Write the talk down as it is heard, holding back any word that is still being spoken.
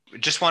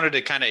just wanted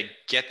to kind of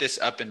get this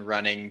up and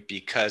running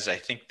because I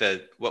think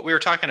that what we were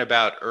talking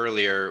about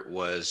earlier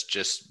was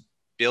just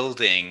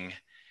building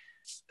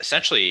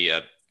essentially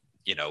a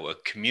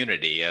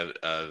community of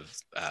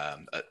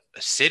a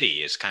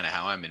city is kind of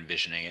how I'm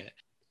envisioning it,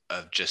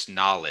 of just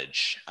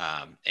knowledge,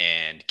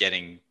 and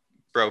getting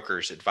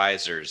brokers,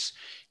 advisors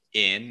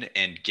in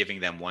and giving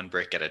them one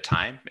brick at a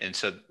time. And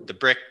so the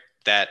brick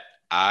that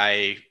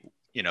I,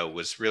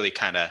 was really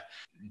kind of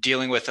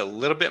dealing with a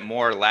little bit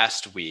more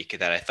last week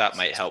that I thought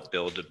might help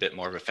build a bit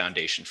more of a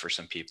foundation for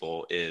some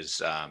people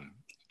is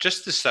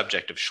just the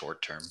subject of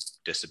short-term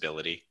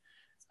disability,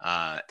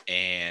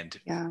 and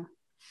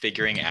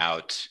figuring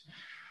out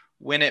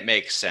when it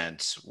makes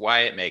sense,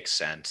 why it makes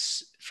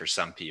sense for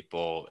some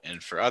people,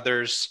 and for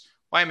others,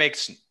 why it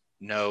makes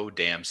no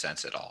damn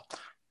sense at all.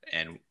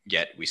 And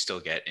yet we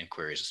still get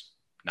inquiries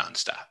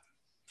nonstop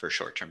for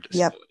short-term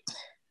disability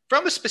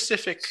from a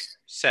specific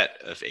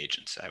set of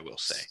agents, I will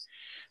say,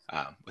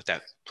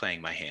 without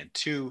playing my hand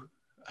too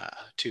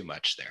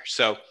much there.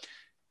 So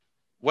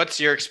what's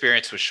your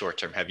experience with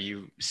short-term? Have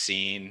you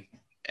seen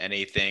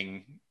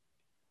anything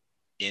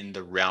in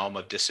the realm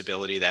of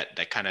disability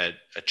that kind of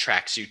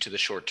attracts you to the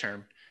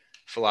short-term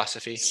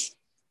philosophy?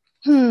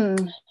 I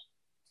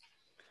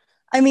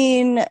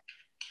mean,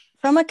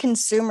 from a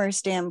consumer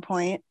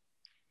standpoint,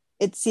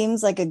 it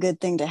seems like a good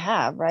thing to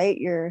have, right?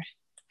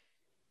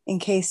 In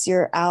case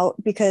you're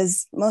out,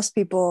 because most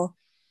people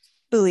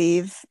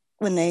believe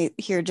when they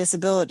hear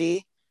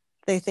disability,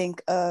 they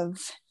think of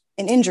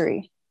an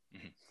injury.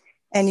 Mm-hmm.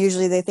 And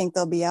usually they think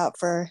they'll be out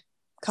for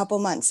a couple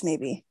months,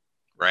 maybe.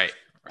 Right.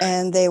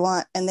 And they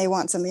want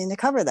something to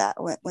cover that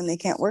when they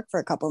can't work for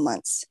a couple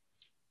months.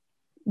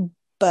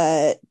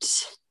 But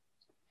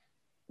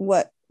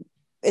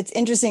it's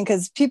interesting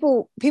because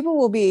people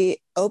will be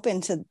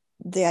open to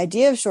the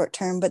idea of short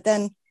term, but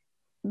then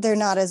they're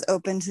not as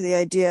open to the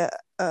idea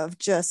of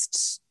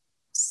just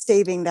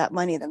saving that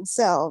money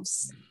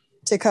themselves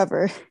to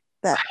cover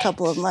that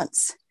couple of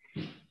months.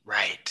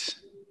 Right.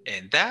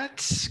 And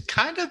that's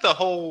kind of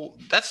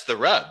that's the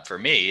rub for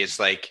me. Is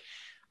like,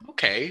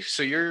 okay,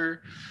 so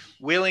you're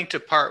willing to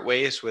part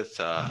ways with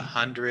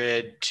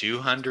 $100,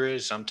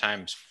 $200,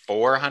 sometimes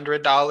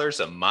 $400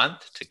 a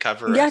month to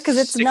cover a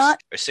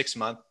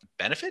 6-month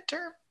benefit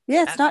term?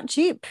 Yeah, it's not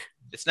cheap.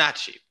 It's not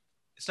cheap.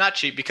 It's not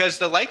cheap because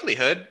the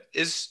likelihood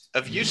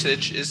of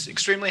usage is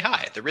extremely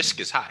high. The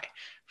risk is high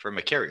from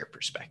a carrier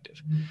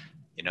perspective.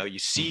 You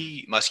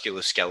see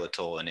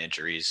musculoskeletal and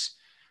injuries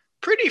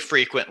pretty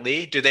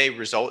frequently. Do they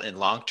result in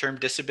long-term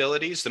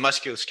disabilities? The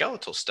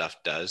musculoskeletal stuff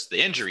does.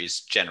 The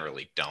injuries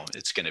generally don't.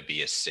 It's going to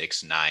be a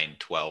 6, 9,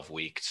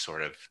 12-week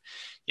sort of,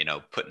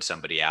 putting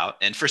somebody out.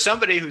 And for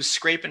somebody who's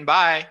scraping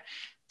by,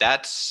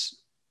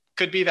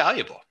 could be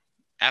valuable.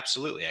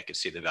 Absolutely, I could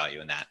see the value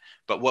in that.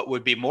 But what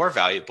would be more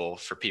valuable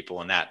for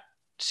people in that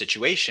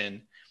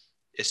situation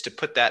is to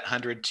put that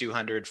 $100,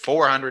 $200,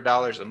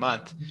 $400 a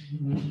month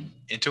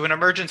into an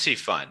emergency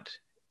fund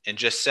and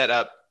just set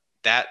up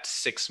that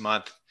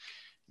 6-month,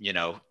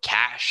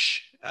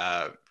 cash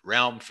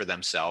realm for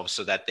themselves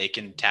so that they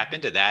can tap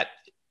into that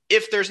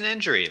if there's an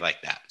injury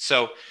like that.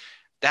 So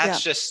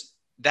that's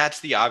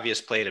the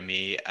obvious play to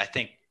me. I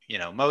think,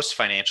 most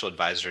financial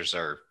advisors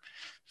are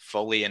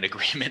fully in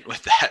agreement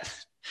with that.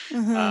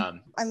 Mm-hmm.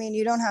 I mean,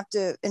 you don't have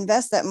to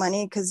invest that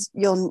money because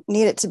you'll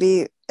need it to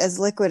be as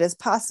liquid as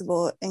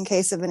possible in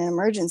case of an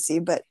emergency.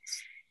 But,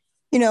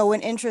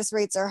 when interest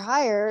rates are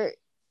higher,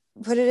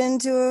 put it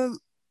into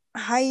a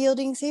high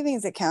yielding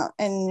savings account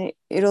and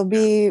it'll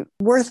be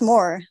worth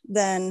more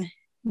than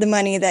the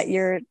money that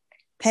you're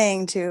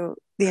paying to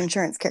the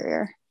insurance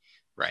carrier.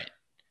 Right.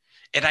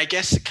 And I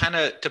guess kind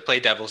of to play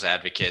devil's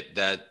advocate,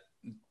 that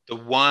the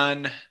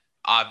one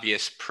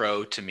obvious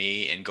pro to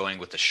me in going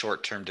with the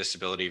short-term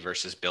disability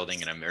versus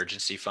building an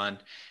emergency fund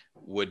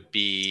would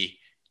be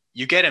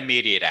you get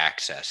immediate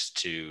access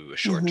to a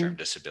short-term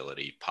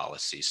disability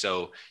policy.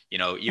 So,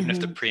 even if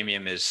the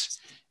premium is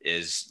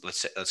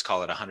let's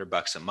call it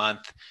 $100 a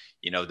month,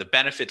 the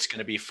benefit's going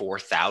to be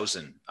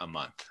 $4,000 a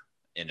month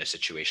in a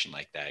situation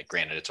like that.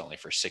 Granted, it's only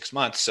for 6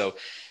 months. So,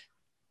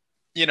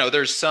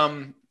 there's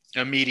some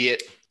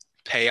immediate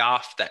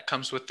payoff that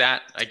comes with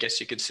that, I guess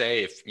you could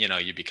say. If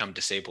you become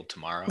disabled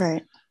tomorrow,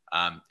 right,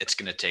 it's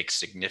going to take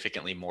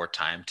significantly more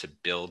time to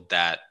build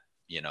that.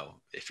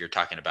 If you're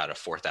talking about a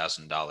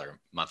 $4,000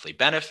 monthly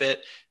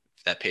benefit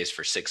that pays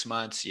for 6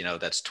 months,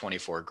 that's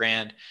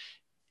 $24,000.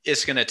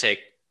 It's going to take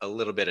a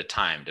little bit of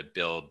time to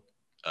build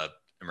a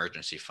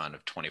emergency fund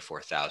of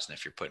 $24,000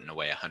 if you're putting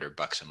away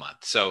 $100 a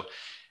month. So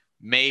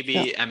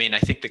maybe, I mean, I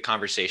think the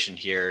conversation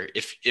here,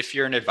 if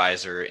you're an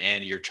advisor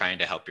and you're trying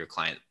to help your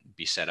client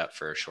be set up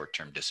for a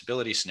short-term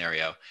disability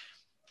scenario,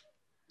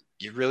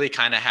 you really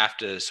kind of have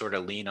to sort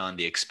of lean on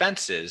the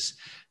expenses,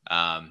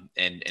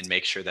 and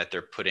make sure that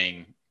they're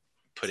putting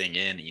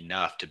in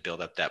enough to build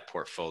up that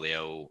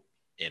portfolio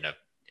in a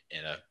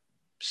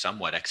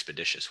somewhat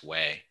expeditious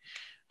way,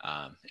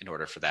 in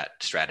order for that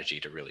strategy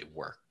to really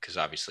work. Because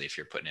obviously, if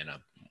you're putting in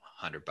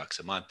 $100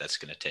 a month, that's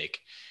going to take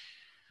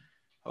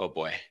oh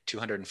boy,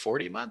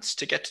 240 months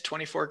to get to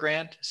 24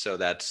 grand. So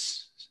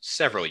that's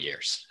several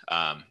years.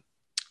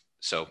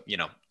 So,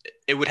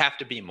 it would have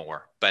to be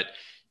more, but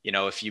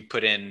if you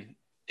put in,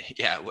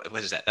 yeah,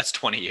 what is that? That's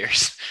 20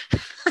 years.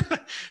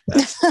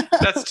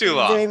 that's too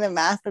long. Doing the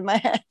math in my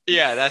head.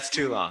 Yeah, that's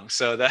too long.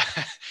 So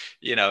that,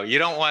 you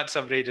don't want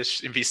somebody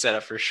to be set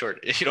up for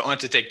you don't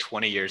want to take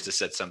 20 years to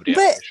set somebody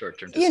up for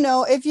short-term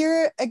disability.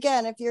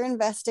 If you're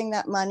investing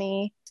that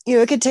money,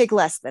 it could take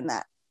less than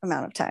that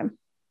amount of time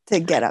to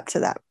get up to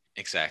that.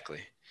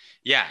 Exactly.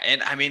 Yeah.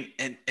 And I mean,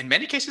 in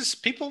many cases,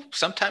 people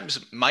sometimes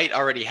might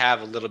already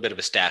have a little bit of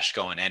a stash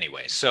going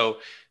anyway. So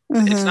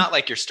it's not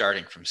like you're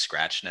starting from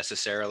scratch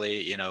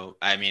necessarily.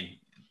 I mean,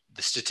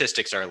 the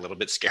statistics are a little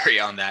bit scary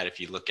on that. If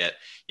you look at,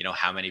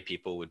 how many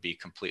people would be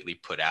completely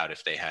put out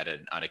if they had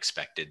an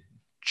unexpected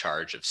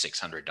charge of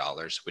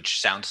 $600,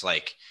 which sounds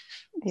like,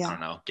 I don't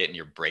know, getting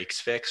your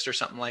brakes fixed or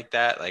something like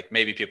that. Like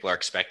maybe people are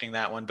expecting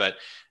that one, but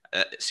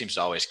it seems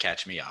to always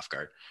catch me off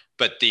guard.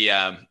 But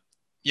the,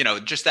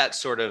 just that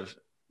sort of,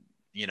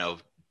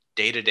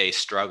 day-to-day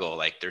struggle,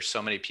 like there's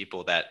so many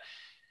people that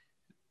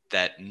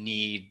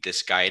need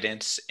this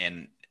guidance,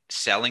 and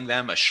selling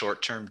them a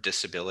short-term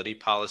disability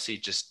policy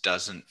just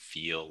doesn't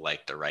feel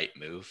like the right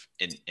move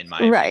in my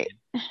opinion.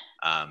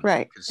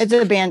 Right. It's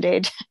a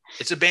Band-Aid.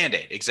 It's a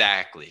Band-Aid.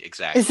 Exactly.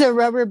 It's a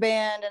rubber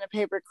band and a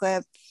paper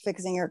clip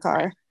fixing your car.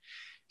 Right.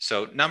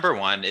 So number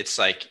one, it's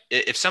like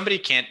if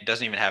somebody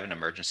doesn't even have an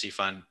emergency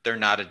fund, they're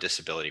not a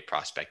disability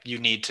prospect. You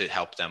need to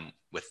help them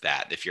with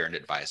that if you're an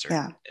advisor.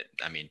 Yeah.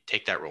 I mean,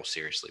 take that role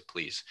seriously,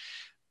 please.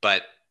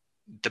 But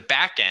the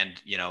back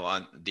end,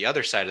 on the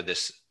other side of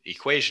this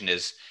equation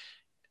is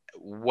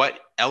what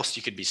else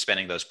you could be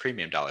spending those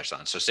premium dollars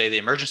on. So say the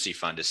emergency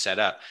fund is set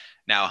up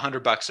now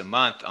 $100 a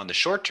month on the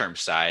short-term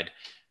side.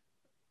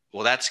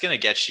 Well, that's going to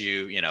get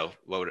you,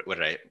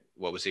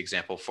 what was the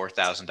example?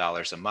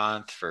 $4,000 a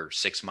month for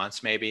 6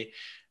 months, maybe.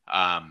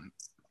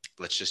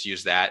 Let's just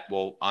use that.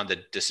 Well, on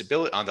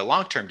the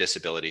long-term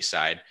disability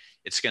side,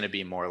 it's going to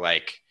be more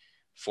like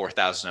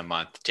 $4,000 a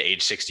month to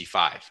age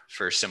 65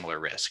 for similar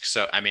risk.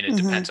 So, I mean, it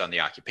depends on the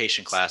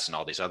occupation class and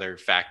all these other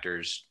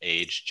factors,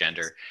 age,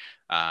 gender,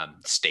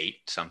 state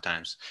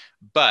sometimes.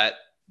 But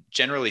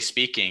generally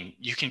speaking,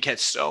 you can get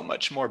so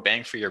much more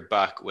bang for your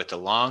buck with a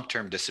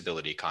long-term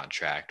disability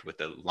contract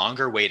with a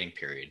longer waiting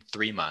period,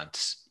 3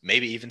 months,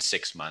 maybe even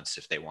 6 months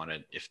if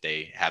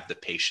they have the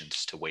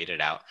patience to wait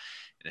it out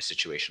in a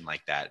situation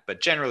like that.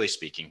 But generally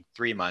speaking,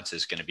 3 months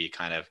is going to be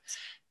kind of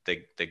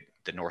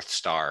the North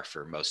Star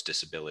for most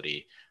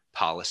disability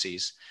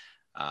policies.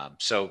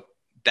 So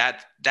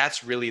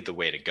that's really the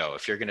way to go.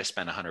 If you're going to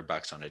spend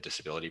 $100 on a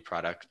disability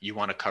product, you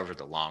want to cover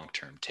the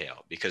long-term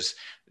tail, because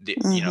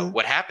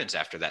what happens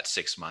after that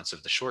 6 months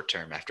of the short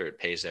term, after it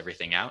pays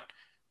everything out,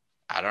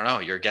 I don't know.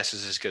 Your guess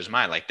is as good as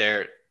mine. Like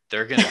they're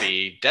going to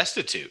be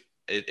destitute.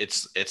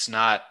 It's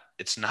not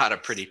a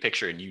pretty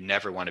picture, and you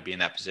never want to be in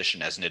that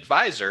position as an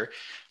advisor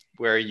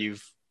where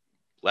you've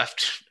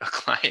left a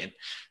client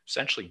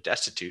essentially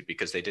destitute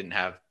because they didn't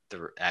have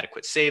the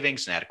adequate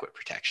savings and adequate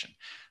protection.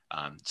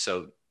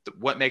 So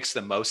what makes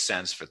the most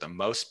sense for the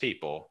most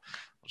people,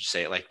 we'll just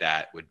say it like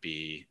that, would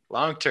be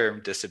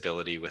long-term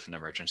disability with an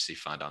emergency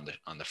fund on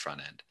the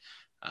front end.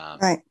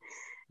 Right.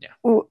 Yeah.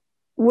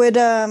 Would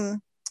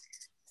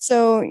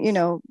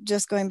so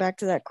just going back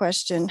to that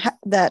question,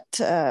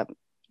 that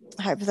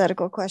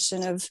hypothetical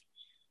question of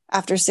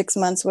after 6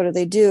 months, what do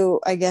they do?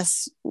 I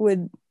guess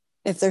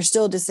if they're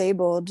still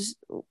disabled,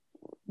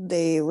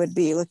 they would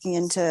be looking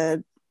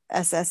into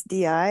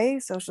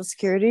SSDI, Social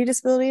Security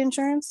Disability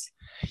Insurance.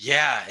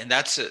 Yeah, and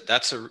that's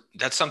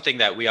something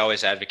that we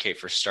always advocate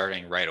for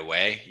starting right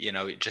away,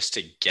 just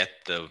to get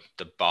the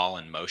ball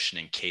in motion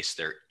in case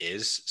there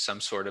is some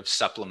sort of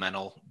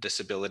supplemental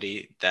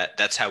disability.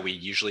 That's how we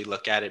usually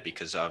look at it,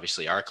 because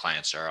obviously our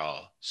clients are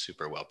all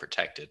super well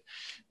protected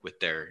with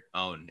their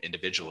own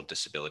individual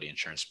disability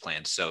insurance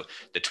plans. So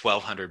the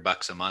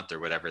 $1,200 a month or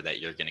whatever that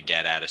you're going to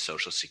get at a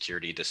Social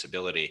Security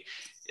disability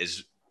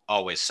is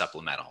always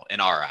supplemental in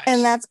our eyes.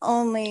 And that's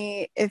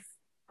only if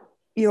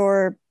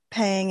you're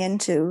paying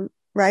into,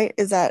 right?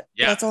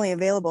 That's only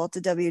available to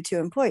W-2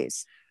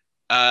 employees?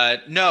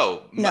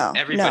 No,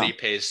 everybody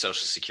pays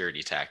Social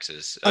Security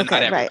taxes.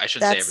 Okay, I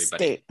shouldn't say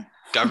everybody. State.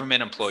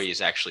 Government employees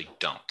actually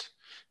don't,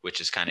 which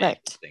is kind of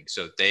interesting.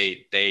 So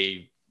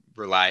they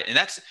rely, and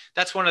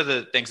that's one of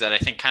the things that I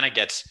think kind of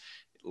gets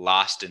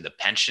lost in the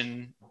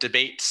pension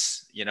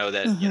debates.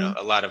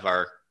 A lot of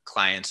our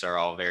clients are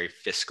all very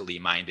fiscally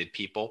minded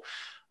people,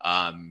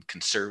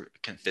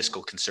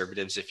 fiscal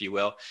conservatives, if you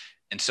will.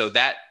 And so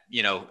that,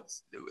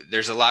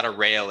 there's a lot of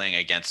railing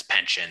against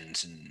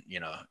pensions and,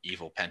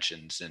 evil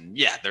pensions. And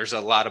yeah, there's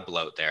a lot of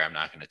bloat there. I'm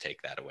not going to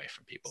take that away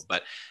from people.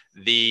 But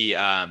the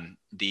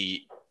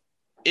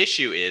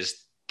issue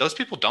is those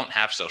people don't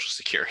have Social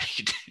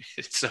Security.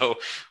 So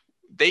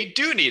they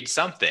do need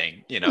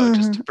something,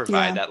 just to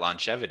provide that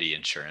longevity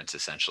insurance,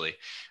 essentially.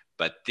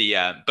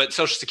 But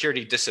Social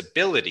Security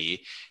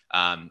disability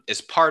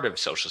is part of the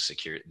Social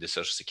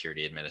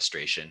Security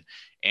Administration,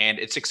 and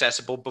it's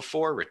accessible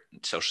before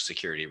Social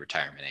Security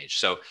retirement age.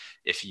 So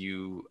if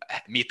you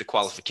meet the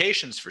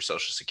qualifications for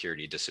Social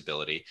Security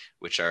disability,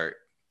 which are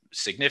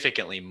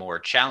significantly more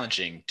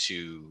challenging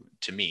to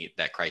meet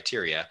that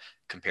criteria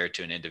compared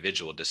to an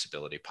individual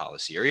disability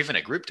policy or even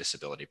a group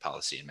disability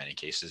policy in many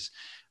cases,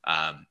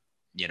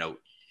 you know,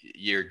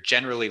 you're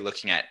generally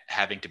looking at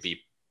having to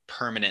be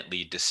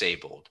permanently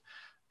disabled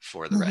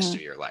for the rest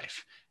of your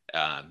life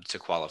to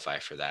qualify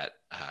for that.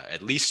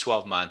 At least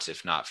 12 months,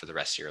 if not for the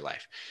rest of your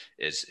life,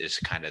 is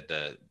kind of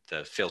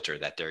the filter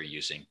that they're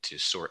using to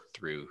sort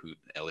through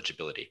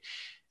eligibility.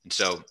 And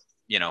so,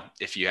 you know,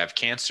 if you have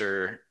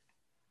cancer,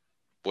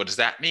 what does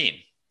that mean?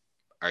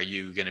 Are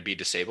you going to be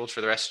disabled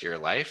for the rest of your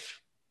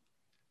life?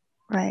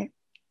 Right.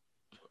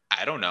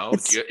 I don't know.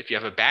 If you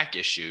have a back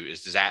issue,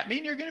 does that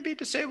mean you're going to be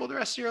disabled the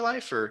rest of your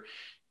life, or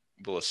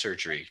will a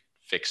surgery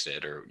fix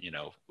it? Or,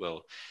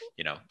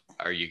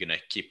 are you going to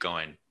keep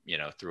going,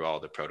 through all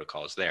the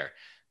protocols there?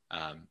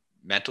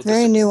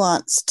 Very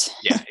nuanced.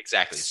 Yeah,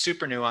 exactly.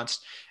 Super nuanced.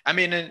 I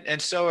mean,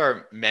 and so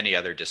are many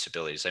other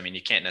disabilities. I mean,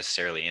 you can't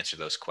necessarily answer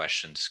those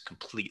questions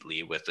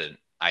completely with an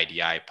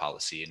IDI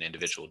policy, an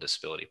individual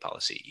disability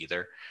policy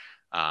either.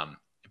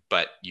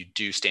 But you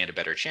do stand a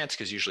better chance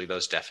because usually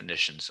those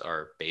definitions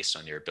are based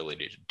on your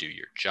ability to do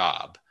your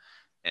job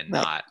and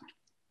not,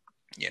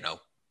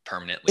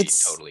 permanently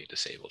totally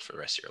disabled for the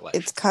rest of your life.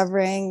 It's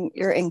covering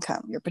your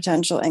income, your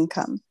potential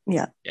income.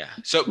 Yeah. Yeah.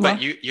 So, but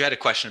you had a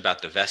question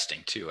about the vesting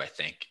too, I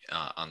think,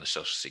 on the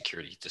Social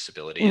Security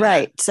disability.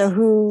 Right. So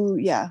who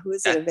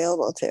is it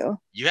available to?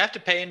 You have to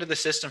pay into the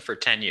system for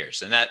 10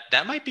 years. And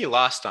that might be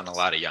lost on a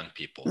lot of young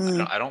people.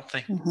 I don't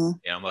think,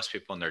 most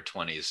people in their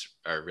 20s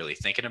are really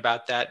thinking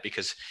about that,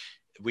 because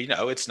we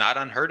know it's not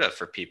unheard of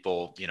for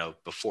people,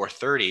 before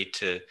 30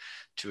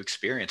 to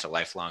experience a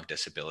lifelong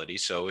disability.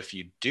 So if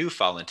you do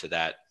fall into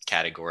that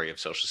category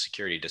of Social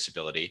Security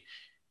disability,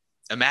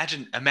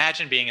 imagine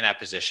being in that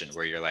position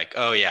where you're like,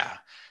 oh yeah,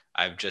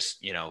 I've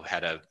just,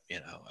 had a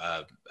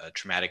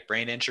traumatic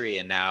brain injury,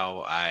 and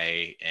now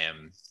I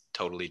am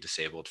totally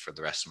disabled for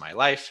the rest of my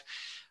life.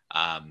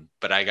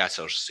 But I got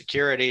Social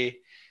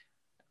Security,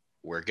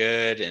 we're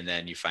good. And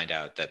then you find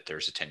out that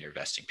there's a 10-year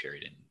vesting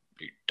period and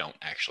you don't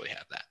actually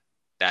have that.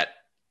 That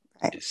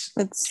is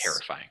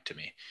terrifying to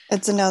me.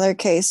 It's another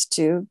case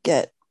to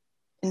get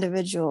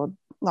individual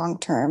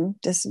long-term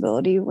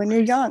disability when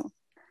you're young.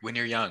 When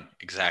you're young,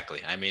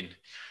 exactly. I mean,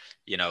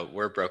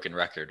 we're a broken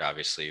record.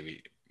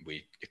 Obviously,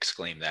 we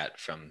exclaim that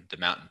from the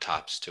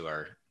mountaintops to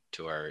our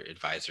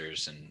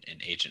advisors and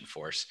agent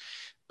force.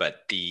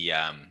 But there's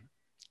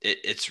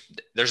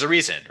a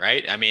reason,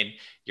 right? I mean,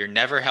 you're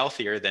never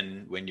healthier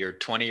than when you're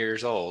 20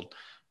 years old,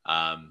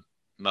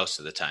 most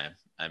of the time.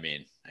 I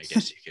mean, I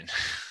guess you can.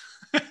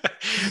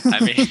 I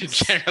mean,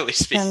 generally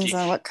speaking, depends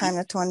on what kind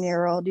of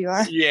 20-year-old you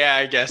are. Yeah,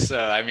 I guess so.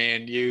 I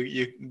mean,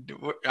 you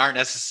aren't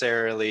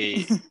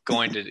necessarily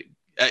going to.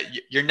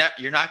 You're not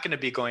going to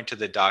be going to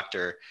the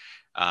doctor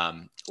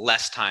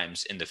less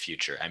times in the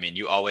future. I mean,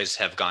 you always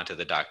have gone to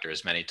the doctor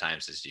as many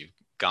times as you've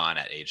gone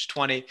at age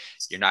 20.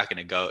 You're not going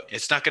to go.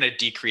 It's not going to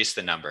decrease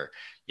the number.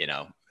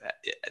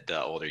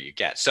 The older you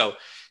get. So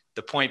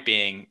the point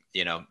being,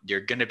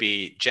 you're going to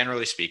be,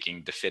 generally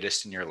speaking, the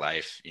fittest in your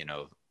life.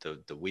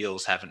 The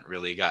wheels haven't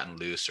really gotten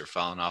loose or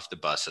fallen off the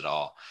bus at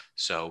all.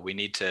 So we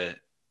need to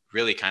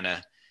really kind of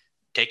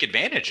take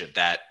advantage of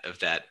that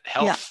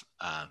health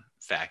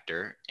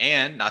factor.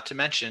 And not to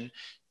mention,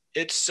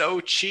 it's so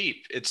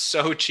cheap. It's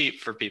so cheap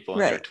for people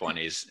in their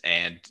 20s.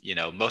 And,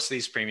 most of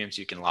these premiums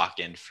you can lock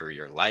in for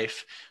your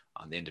life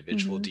on the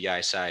individual DI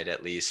side,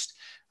 at least.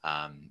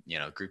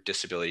 Group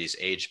disabilities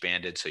age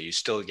banded, so you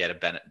still get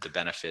the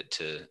benefit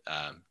to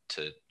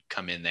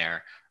come in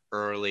there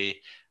early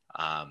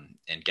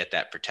and get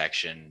that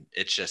protection.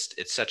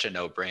 It's such a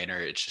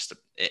no-brainer.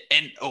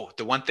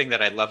 The one thing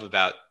that I love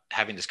about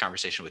having this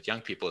conversation with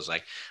young people is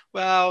like,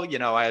 well,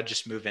 I'll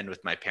just move in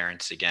with my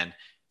parents again.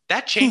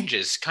 That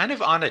changes kind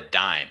of on a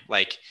dime.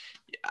 Like,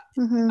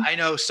 I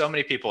know so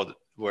many people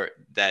when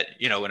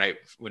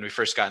we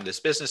first got in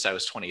this business, I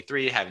was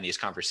 23, having these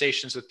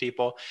conversations with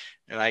people.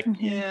 They're like,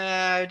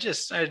 yeah, I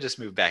just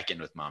moved back in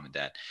with mom and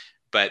dad.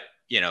 But,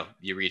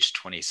 you reach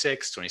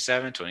 26,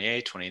 27,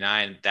 28,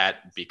 29,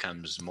 that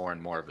becomes more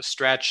and more of a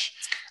stretch.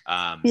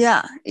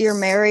 You're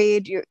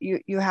married,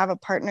 you have a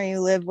partner you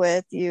live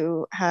with,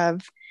 you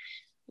have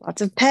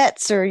lots of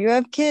pets, or you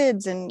have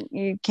kids, and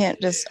you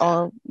can't just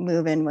all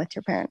move in with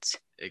your parents.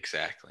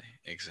 Exactly.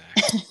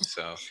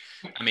 So,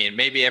 I mean,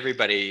 maybe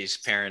everybody's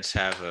parents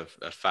have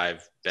a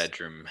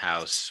 5-bedroom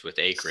house with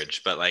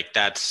acreage, but like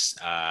that's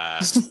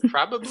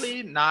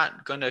probably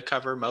not going to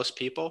cover most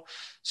people.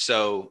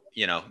 So,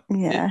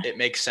 it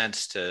makes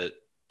sense to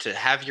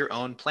have your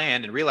own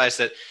plan and realize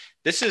that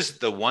this is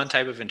the one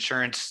type of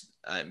insurance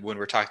when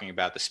we're talking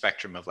about the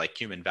spectrum of like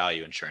human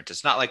value insurance.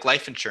 It's not like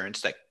life insurance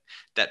that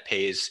that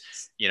pays,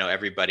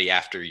 everybody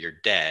after you're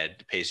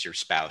dead, pays your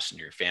spouse and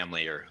your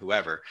family or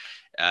whoever.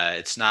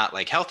 It's not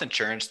like health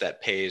insurance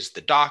that pays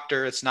the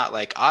doctor. It's not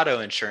like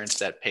auto insurance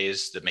that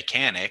pays the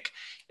mechanic.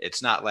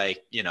 It's not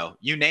like,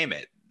 you name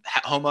it.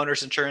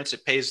 Homeowners insurance,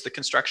 it pays the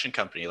construction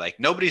company. Like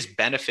nobody's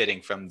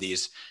benefiting from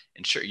these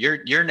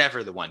you're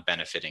never the one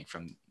benefiting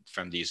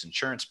from these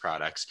insurance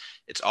products.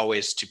 It's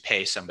always to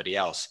pay somebody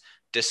else.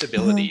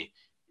 Disability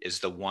is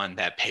the one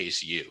that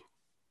pays you.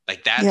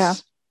 Like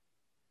that's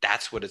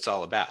what it's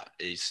all about,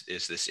 is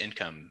this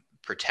income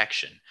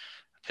protection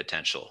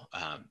potential,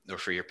 or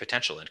for your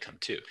potential income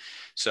too.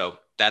 So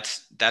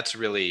that's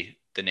really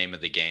the name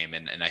of the game.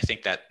 And I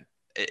think that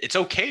it's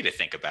okay to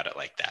think about it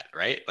like that,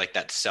 right? Like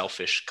that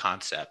selfish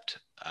concept.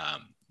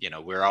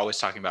 We're always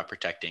talking about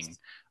protecting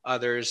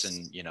others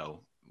and,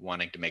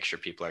 wanting to make sure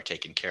people are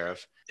taken care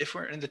of. If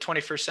we're in the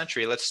 21st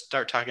century, let's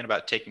start talking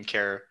about taking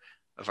care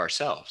of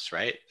ourselves,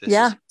 right?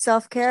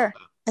 Self-care.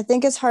 I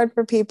think it's hard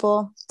for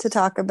people to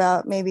talk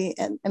about, maybe,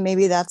 and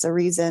maybe that's a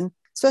reason,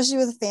 especially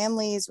with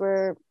families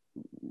where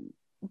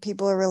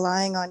people are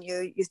relying on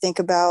you. You think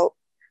about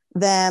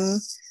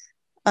them,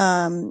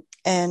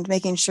 and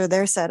making sure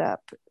they're set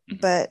up. Mm-hmm.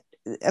 But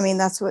I mean,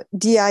 that's what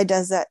DI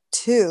does, that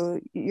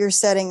too. You're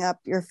setting up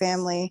your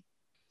family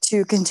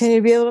to continue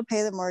to be able to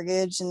pay the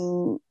mortgage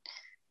and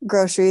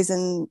groceries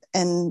and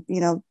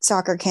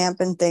soccer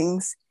camp and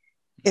things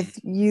if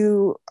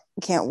you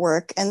can't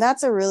work. And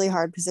that's a really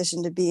hard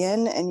position to be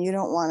in, and you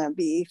don't want to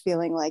be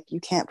feeling like you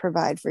can't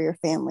provide for your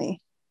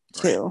family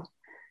too.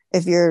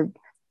 Right.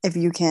 If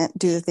you can't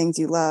do the things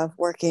you love,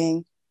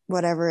 working,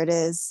 whatever it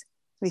is,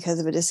 because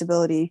of a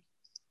disability,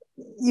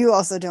 you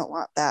also don't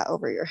want that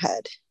over your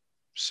head.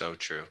 So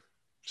true.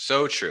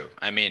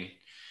 I mean,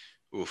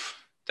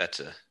 that's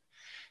a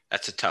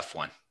tough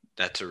one.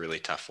 That's a really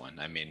tough one.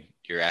 I mean,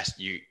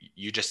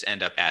 you just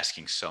end up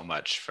asking so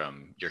much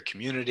from your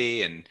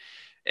community, and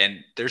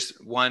there's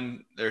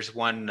one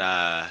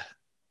guy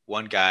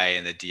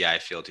in the DI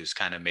field who's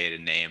kind of made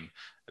a name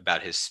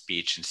about his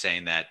speech and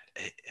saying that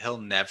he'll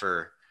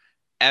never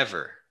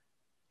ever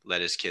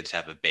let his kids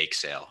have a bake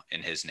sale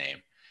in his name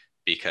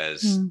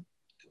because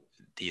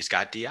he's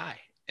got DI.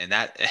 And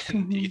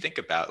you think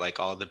about like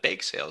all the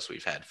bake sales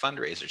we've had,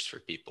 fundraisers for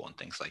people and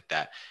things like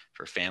that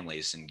for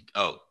families. And,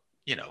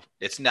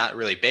 it's not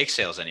really bake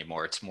sales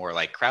anymore. It's more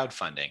like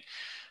crowdfunding.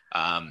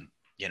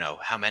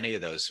 How many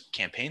of those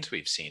campaigns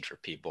we've seen for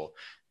people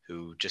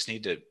who just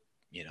need to,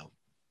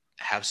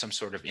 have some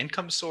sort of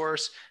income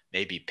source,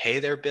 maybe pay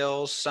their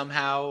bills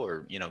somehow,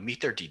 or,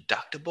 meet their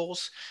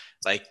deductibles.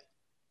 Like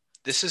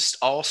this is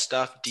all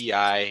stuff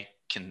DI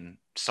can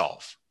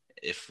solve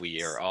if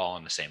we are all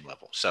on the same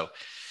level. So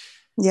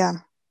yeah,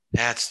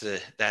 that's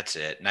it.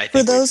 And I think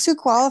for those who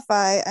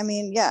qualify, I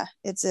mean,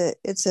 it's a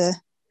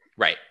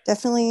right.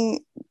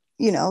 Definitely,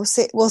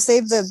 we'll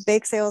save the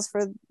bake sales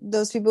for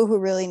those people who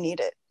really need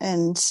it.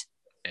 And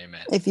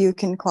amen. If you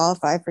can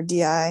qualify for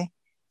DI,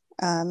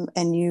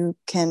 and you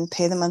can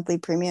pay the monthly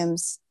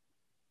premiums,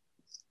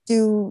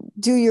 do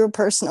your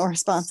personal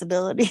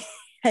responsibility,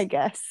 I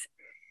guess.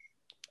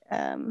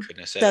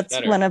 That's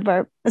one of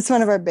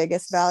our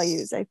biggest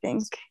values, I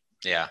think.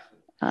 Yeah.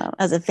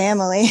 As a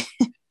family.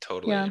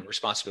 Totally. Yeah. And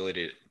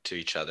responsibility to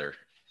each other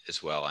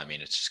as well. I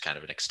mean, it's just kind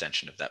of an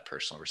extension of that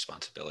personal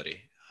responsibility.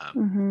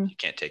 You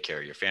can't take care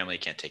of your family, you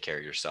can't take care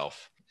of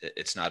yourself.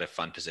 It's not a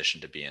fun position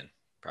to be in,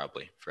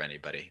 probably, for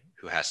anybody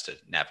who has to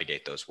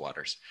navigate those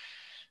waters.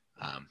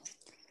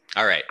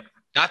 All right.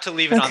 Not to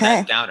leave it on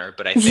that downer,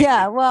 but I think we've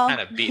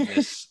kind of beaten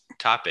this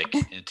topic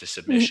into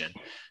submission.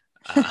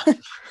 All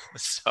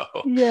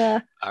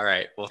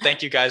right. Well,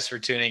 thank you guys for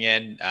tuning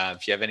in.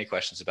 If you have any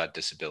questions about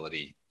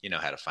disability, you know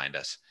how to find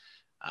us.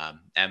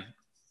 Em,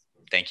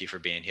 thank you for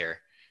being here.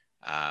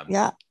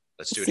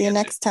 Let's do it again. See you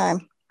next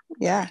time.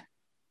 Yeah.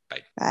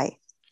 Bye. Bye.